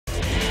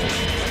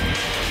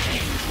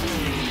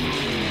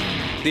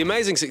The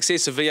amazing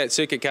success of V8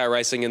 circuit car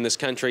racing in this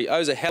country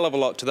owes a hell of a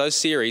lot to those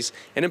series,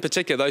 and in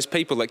particular those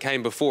people that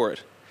came before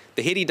it.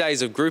 The heady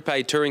days of Group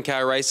A touring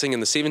car racing in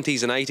the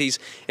 70s and 80s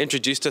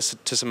introduced us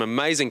to some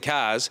amazing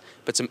cars,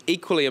 but some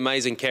equally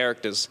amazing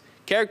characters.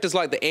 Characters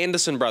like the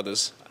Anderson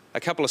brothers,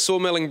 a couple of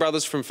sawmilling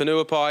brothers from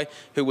Whenuapai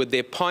who with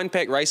their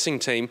Pinepac racing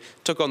team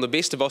took on the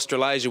best of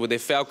Australasia with their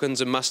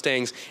Falcons and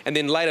Mustangs, and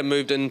then later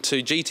moved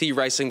into GT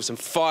racing with some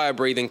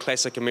fire-breathing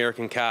classic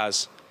American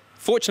cars.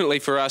 Fortunately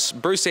for us,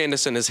 Bruce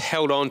Anderson has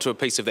held on to a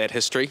piece of that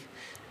history.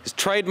 His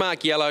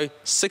trademark yellow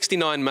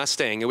 69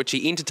 Mustang, in which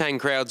he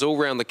entertained crowds all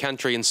around the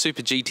country in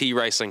Super GT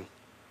racing.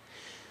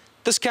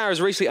 This car has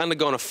recently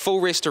undergone a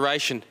full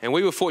restoration, and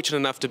we were fortunate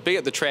enough to be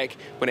at the track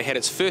when it had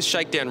its first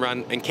shakedown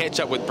run and catch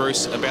up with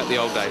Bruce about the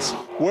old days.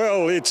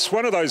 Well, it's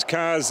one of those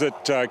cars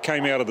that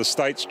came out of the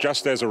States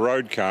just as a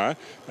road car.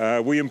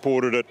 We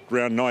imported it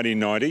around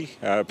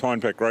 1990.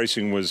 Pinepac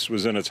Racing was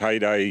in its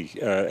heyday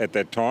at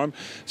that time.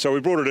 So we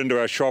brought it into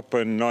our shop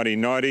in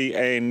 1990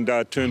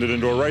 and turned it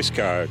into a race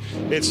car.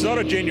 It's not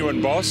a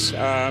genuine boss.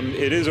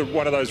 It is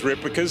one of those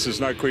replicas,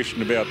 there's no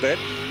question about that.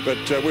 But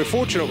we're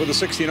fortunate with the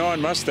 69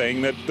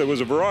 Mustang that there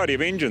was a variety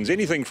of engines,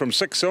 anything from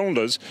 6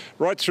 cylinders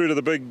right through to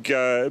the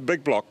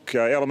big block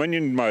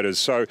aluminium motors.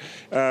 So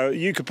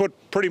you could put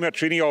pretty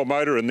much any old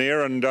motor in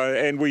there,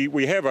 and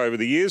we have over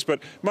the years, but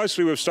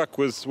mostly we've stuck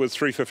with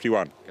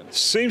 351.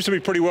 Seems to be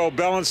pretty well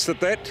balanced at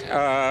that.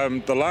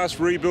 The last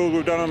rebuild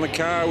we've done on the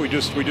car, we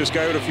just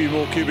gave it a few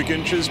more cubic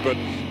inches, but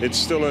it's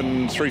still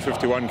in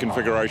 351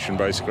 configuration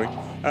basically.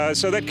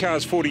 So that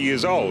car's 40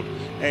 years old,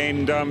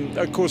 and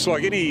of course,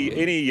 like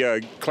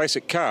any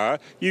classic car,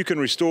 you can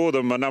restore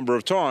them a number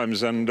of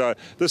times, and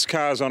this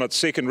car's on its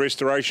second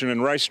restoration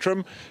in race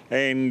trim,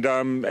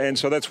 and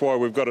so that's why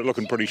we've got it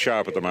looking pretty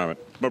sharp at the moment.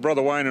 My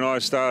brother Wayne and I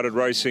started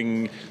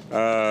racing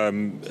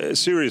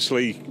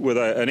seriously with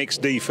an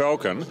XD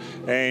Falcon,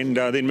 and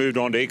then moved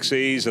on to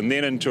XEs and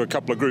then into a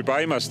couple of Group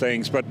A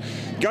Mustangs. But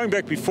going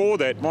back before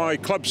that, my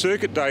club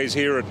circuit days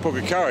here at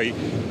Pukekohe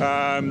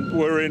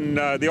were in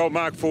the old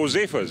Mark IV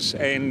Zephyrs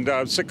and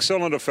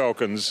 6-cylinder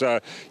Falcons.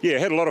 Yeah,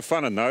 had a lot of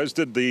fun in those.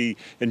 Did the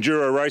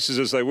enduro races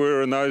as they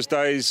were in those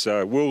days.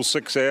 Will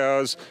 6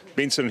 hours,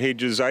 Benson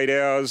Hedges 8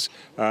 hours.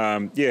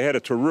 Yeah, had a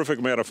terrific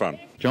amount of fun.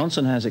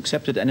 Johnson has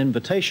accepted an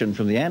invitation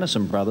from the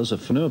Anderson brothers of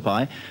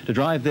Whenuapai to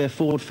drive their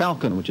Ford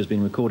Falcon, which has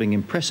been recording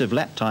impressive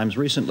lap times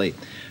recently.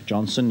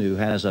 Johnson, who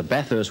has a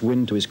Bathurst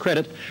win to his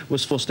credit,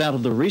 was forced out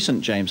of the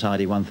recent James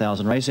Hardy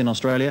 1000 race in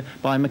Australia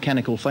by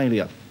mechanical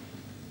failure.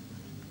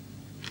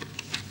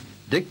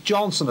 Dick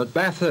Johnson at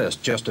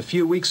Bathurst just a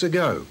few weeks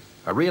ago.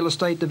 A real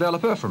estate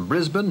developer from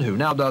Brisbane who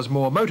now does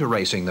more motor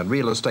racing than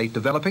real estate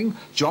developing,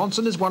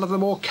 Johnson is one of the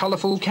more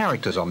colourful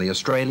characters on the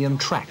Australian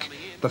track.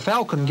 The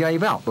Falcon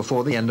gave out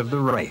before the end of the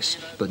race,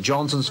 but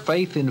Johnson's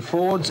faith in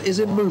Fords is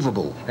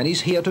immovable, and he's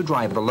here to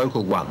drive the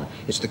local one.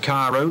 It's the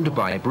car owned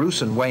by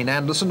Bruce and Wayne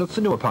Anderson of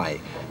Whenuapai,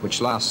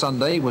 which last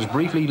Sunday was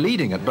briefly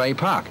leading at Bay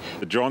Park.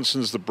 The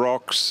Johnsons, the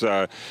Brocks,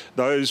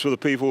 those were the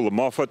people, the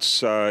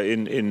Moffats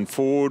in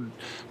Ford.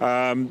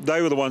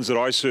 They were the ones that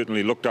I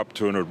certainly looked up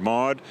to and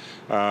admired.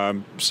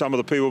 Some of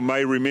the people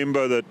may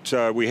remember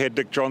that we had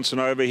Dick Johnson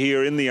over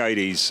here in the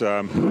 80s.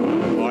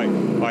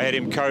 I had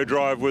him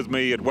co-drive with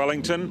me at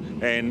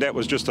Wellington, and that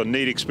was just a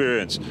neat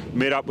experience.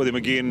 Met up with him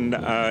again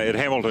at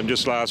Hamilton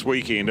just last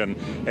weekend,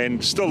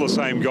 and still the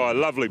same guy,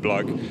 lovely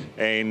bloke,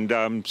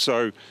 and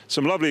so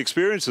some lovely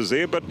experiences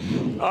there. But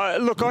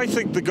look, I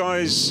think the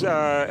guys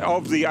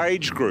of the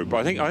age group,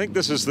 I think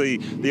this is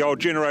the old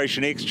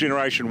Generation X,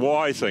 Generation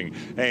Y thing,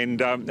 and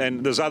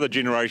there's other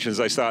generations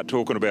they start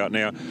talking about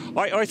now.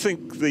 I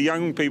think the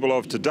young people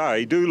of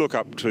today do look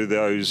up to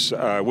those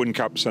Win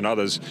Cups and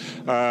others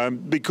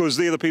because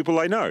they're the people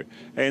they know,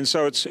 and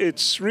so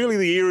it's really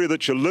the area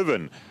that you live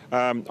in.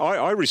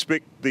 I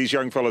respect these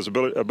young fellas'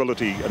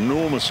 ability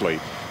enormously,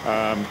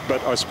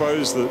 but I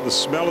suppose the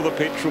smell of the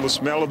petrol, the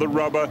smell of the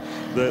rubber,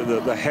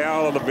 the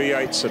howl of the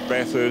V8s at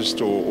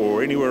Bathurst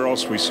or anywhere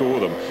else we saw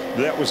them,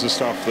 that was the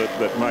stuff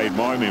that made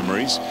my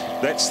memories.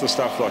 That's the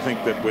stuff I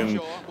think that when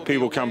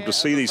people come to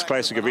see these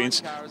classic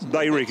events,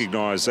 they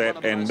recognise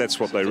that, and that's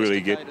what they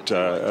really get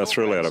a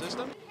thrill out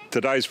of.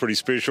 Today's pretty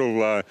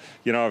special.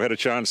 You know, I've had a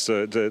chance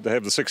to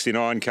have the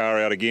 69 car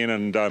out again,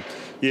 and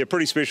yeah,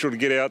 pretty special to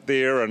get out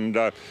there. And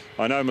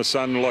I know my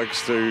son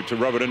likes to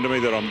rub it into me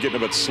that I'm getting a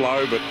bit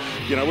slow, but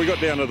you know, we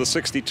got down to the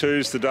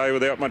 62s today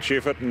without much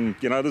effort, and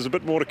you know, there's a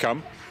bit more to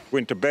come.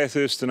 Went to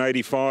Bathurst in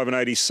 85 and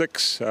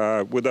 86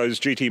 with those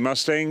GT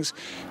Mustangs.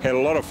 Had a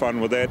lot of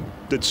fun with that.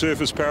 Did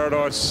Surfers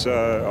Paradise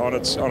on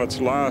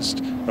its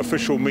last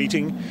official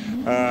meeting.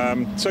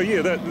 So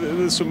yeah,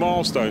 there's some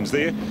milestones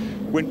there.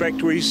 Went back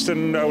to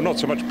Eastern, well, not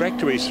so much back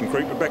to Eastern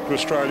Creek, but back to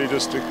Australia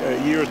just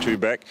a year or two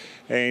back,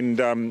 and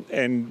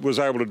was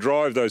able to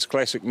drive those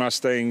classic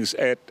Mustangs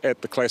at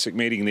the classic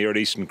meeting there at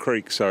Eastern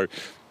Creek. So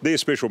they're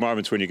special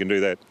moments when you can do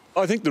that.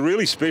 I think the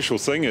really special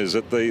thing is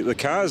that the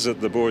cars that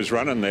the boys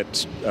run in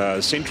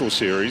that Central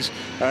Series,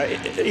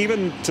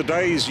 even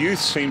today's youth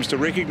seems to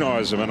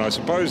recognise them, and I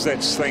suppose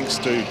that's thanks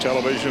to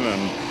television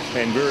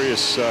and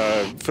various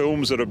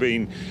films that have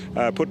been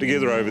put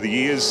together over the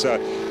years.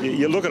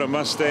 You look at a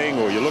Mustang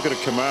or you look at a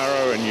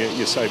Camaro and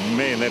you say,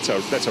 man, that's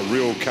a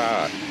real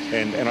car,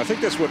 and I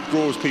think that's what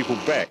draws people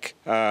back.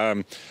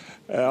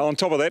 On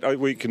top of that,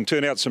 we can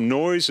turn out some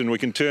noise and we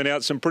can turn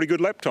out some pretty good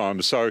lap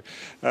times. So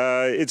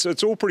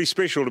it's all pretty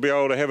special to be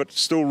able to have it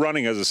still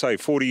running, as I say,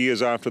 40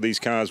 years after these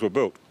cars were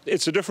built.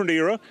 It's a different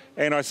era,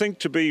 and I think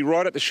to be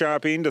right at the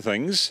sharp end of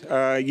things,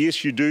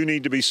 yes, you do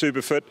need to be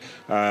super fit,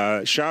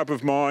 sharp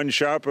of mind,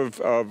 sharp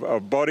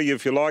of body,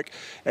 if you like,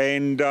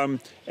 and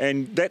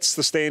that's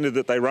the standard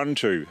that they run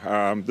to.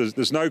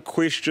 There's no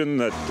question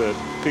that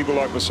people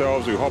like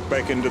ourselves who hop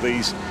back into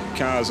these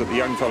cars that the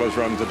young fellas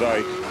run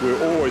today,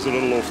 we're always a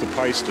little off the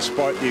pace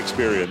despite the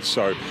experience.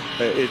 So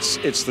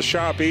it's the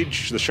sharp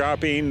edge, the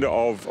sharp end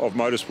of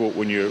motorsport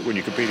when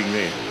you're competing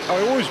there.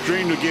 I always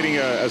dreamed of getting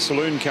a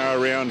saloon car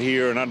around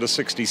here in under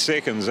 60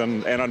 seconds,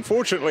 and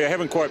unfortunately I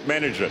haven't quite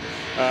managed it.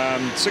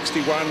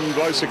 61,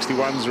 low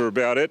 61s are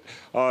about it.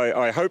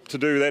 I hope to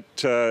do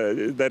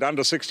that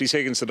under 60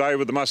 seconds today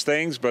with the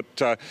Mustangs, but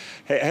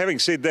having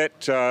said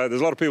that,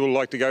 there's a lot of people who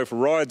like to go for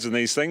rides in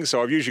these things,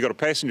 so I've usually got a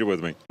passenger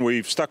with me.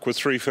 We've stuck with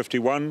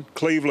 351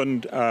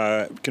 Cleveland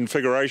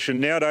configuration.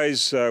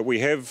 Nowadays we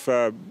have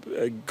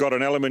got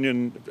an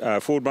aluminium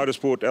Ford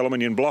Motorsport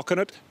aluminium block in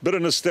it. Bit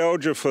of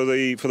nostalgia for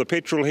the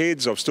petrol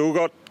heads. I've still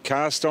got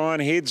cast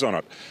iron heads on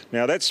it.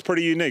 Now that's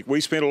pretty unique.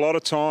 We spent a lot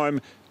of time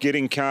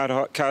getting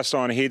cast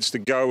iron heads to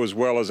go as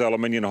well as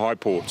aluminium high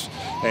ports,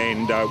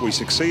 and we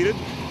succeeded,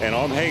 and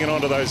I'm hanging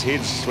on to those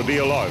heads for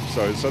dear life.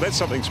 So that's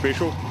something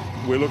special.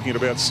 We're looking at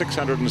about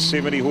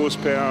 670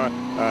 horsepower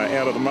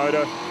out of the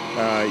motor.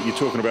 You're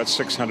talking about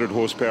 600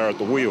 horsepower at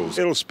the wheels.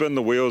 It'll spin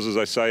the wheels, as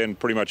they say, in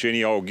pretty much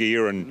any old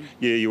gear, and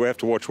yeah, you have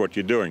to watch what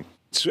you're doing.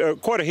 It's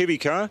quite a heavy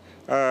car.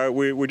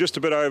 We're just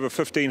a bit over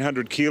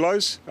 1,500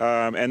 kilos,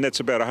 and that's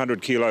about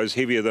 100 kilos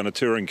heavier than a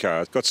touring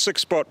car. It's got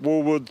 6-spot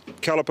Woolwood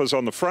calipers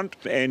on the front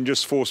and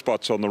just 4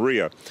 spots on the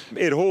rear.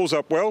 It hauls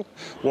up well.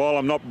 While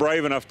I'm not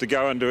brave enough to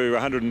go into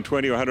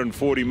 120 or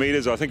 140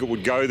 metres, I think it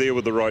would go there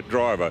with the right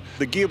driver.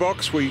 The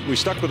gearbox, we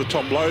stuck with the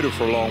top loader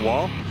for a long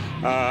while.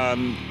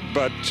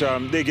 But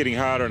they're getting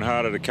harder and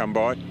harder to come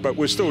by, but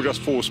we're still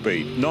just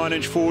 4-speed.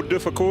 9-inch Ford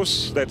diff, of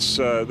course,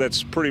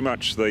 that's pretty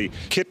much the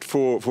kit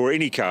for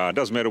any car. It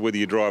doesn't matter whether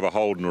you drive a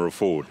Holden or a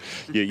Ford,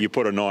 you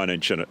put a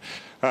 9-inch in it.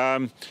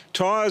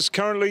 Tyres,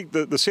 currently,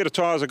 the set of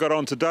tyres I got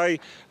on today,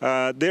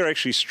 they're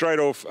actually straight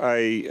off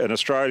an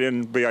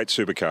Australian V8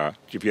 supercar.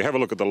 If you have a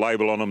look at the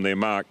label on them, they're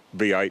marked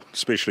V8,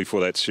 especially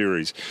for that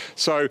series.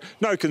 So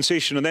no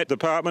concession in that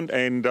department,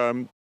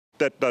 and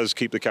that does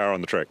keep the car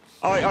on the track.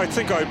 I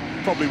think I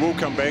probably will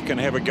come back and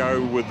have a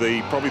go with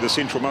probably the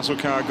Central Muscle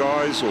Car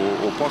guys,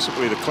 or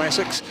possibly the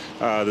Classics.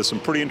 There's some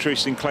pretty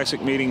interesting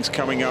Classic meetings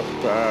coming up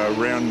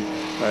around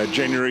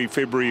January,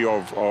 February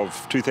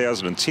of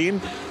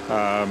 2010.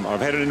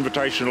 I've had an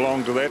invitation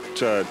along to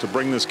that to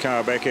bring this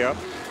car back out,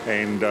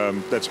 and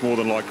that's more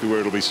than likely where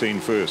it'll be seen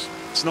first.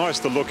 It's nice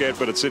to look at,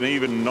 but it's an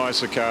even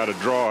nicer car to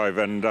drive,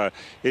 and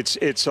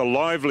it's a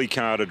lively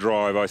car to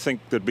drive. I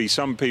think there'd be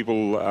some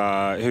people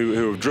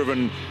who have driven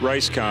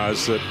race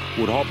cars that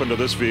would hop into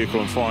this vehicle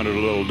and find it a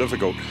little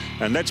difficult,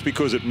 and that's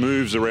because it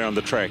moves around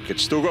the track.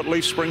 It's still got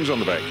leaf springs on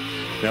the back.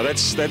 Now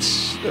that's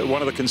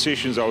one of the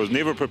concessions I was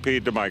never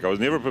prepared to make. I was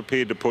never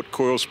prepared to put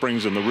coil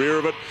springs in the rear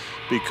of it,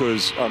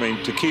 because I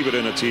mean, to keep it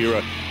in its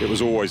era, it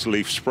was always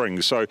leaf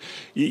springs. So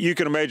you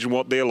can imagine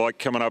what they're like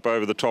coming up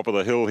over the top of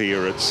the hill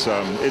here. It's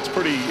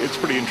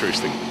pretty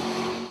interesting.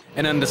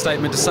 An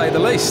understatement to say the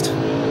least.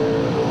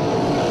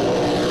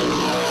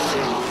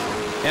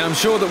 And I'm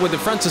sure that with the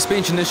front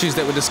suspension issues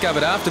that were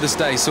discovered after this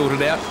day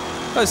sorted out,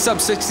 those sub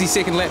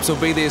 60-second laps will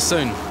be there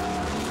soon.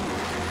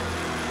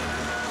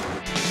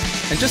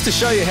 And just to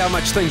show you how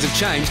much things have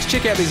changed,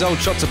 check out these old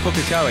shots of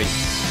Pukekohe.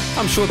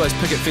 I'm sure those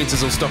picket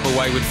fences will stop a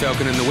wayward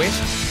falcon in the wet.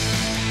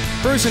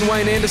 Bruce and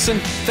Wayne Anderson,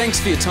 thanks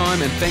for your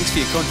time and thanks for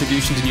your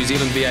contribution to New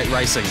Zealand V8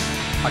 racing.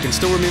 I can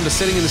still remember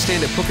sitting in the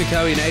stand at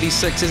Pukekohe in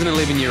 '86 as an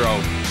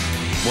 11-year-old,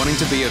 wanting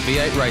to be a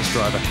V8 race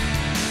driver.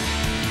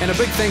 And a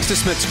big thanks to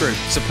Smith Screw,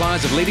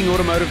 suppliers of leading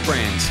automotive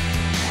brands.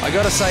 I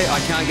gotta say, I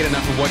can't get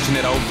enough of watching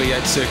that old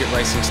V8 circuit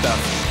racing stuff.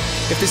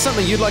 If there's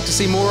something you'd like to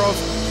see more of,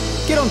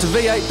 get on to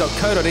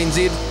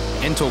v8.co.nz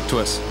and talk to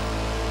us.